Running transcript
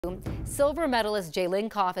Silver medalist Jaelin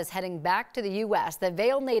Kauf is heading back to the U.S. The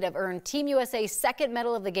Vail native earned Team USA's second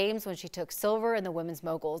medal of the Games when she took silver in the women's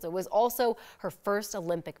moguls. It was also her first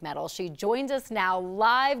Olympic medal. She joins us now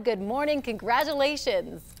live. Good morning.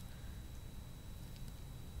 Congratulations.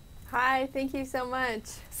 Hi, thank you so much.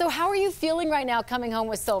 So how are you feeling right now coming home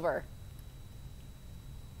with silver?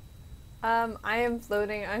 I am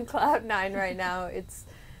floating on cloud nine right now. It's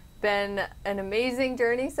been an amazing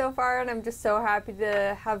journey so far, and I'm just so happy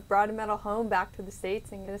to have brought a medal home back to the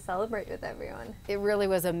States and get to celebrate with everyone. It really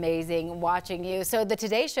was amazing watching you. So the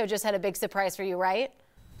Today Show just had a big surprise for you, right?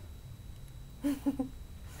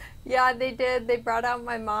 Yeah, they did. They brought out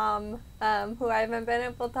my mom, who I haven't been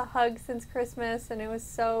able to hug since Christmas, and it was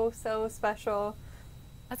so special.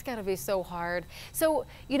 That's got to be so hard. So,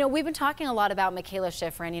 we've been talking a lot about Mikaela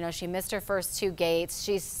Shiffrin. She missed her first two gates.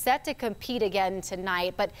 She's set to compete again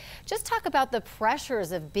tonight, but just talk about the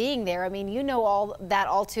pressures of being there. I mean, you know all that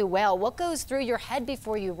all too well. What goes through your head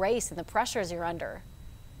before you race and the pressures you're under?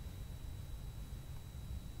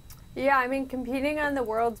 Yeah, I mean, competing on the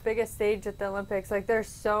world's biggest stage at the Olympics, there's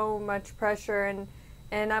so much pressure. And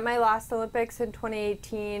at my last Olympics in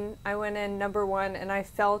 2018, I went in #1 and I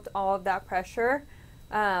felt all of that pressure.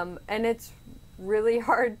 And it's really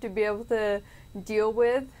hard to be able to deal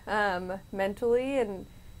with mentally,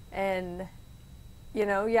 and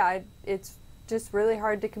it's just really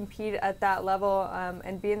hard to compete at that level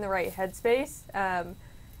and be in the right headspace.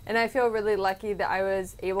 And I feel really lucky that I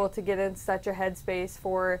was able to get in such a headspace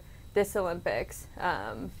for this Olympics.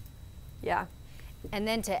 Yeah. And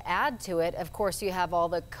then to add to it, of course, you have all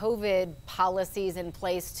the COVID policies in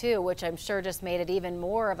place too, which I'm sure just made it even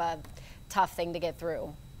more of a tough thing to get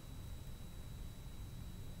through.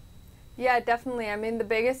 Yeah, definitely. I mean, the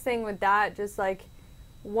biggest thing with that, just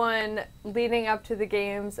one, leading up to the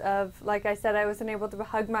games of, like I said, I wasn't able to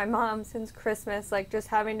hug my mom since Christmas, just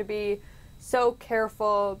having to be so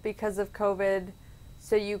careful because of COVID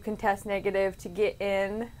so you can test negative to get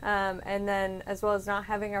in, and then as well as not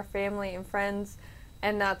having our family and friends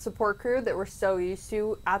and that support crew that we're so used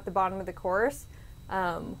to at the bottom of the course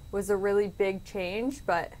was a really big change,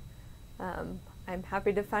 but I'm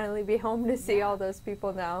happy to finally be home to see all those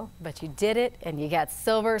people now. But you did it and you got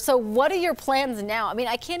silver. So what are your plans now? I mean,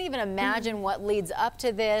 I can't even imagine what leads up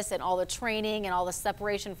to this and all the training and all the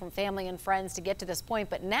separation from family and friends to get to this point.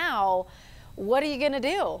 But now, what are you going to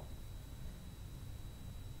do?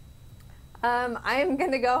 I'm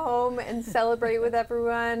going to go home and celebrate with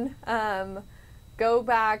everyone, go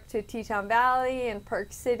back to Teton Valley and Park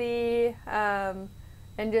City,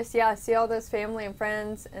 and just, see all those family and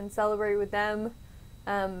friends and celebrate with them.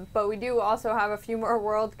 But we do also have a few more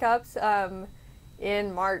World Cups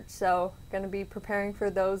in March, so going to be preparing for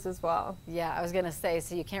those as well. Yeah, I was going to say,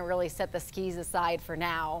 so you can't really set the skis aside for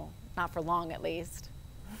now, not for long at least.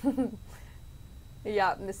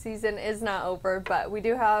 Yeah, the season is not over, but we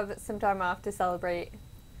do have some time off to celebrate.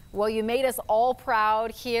 Well, you made us all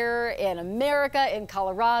proud here in America, in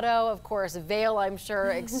Colorado. Of course, Vail, I'm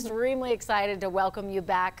sure, extremely excited to welcome you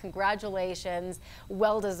back. Congratulations.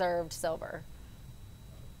 Well-deserved silver.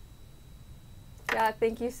 Yeah,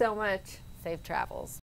 thank you so much. Safe travels.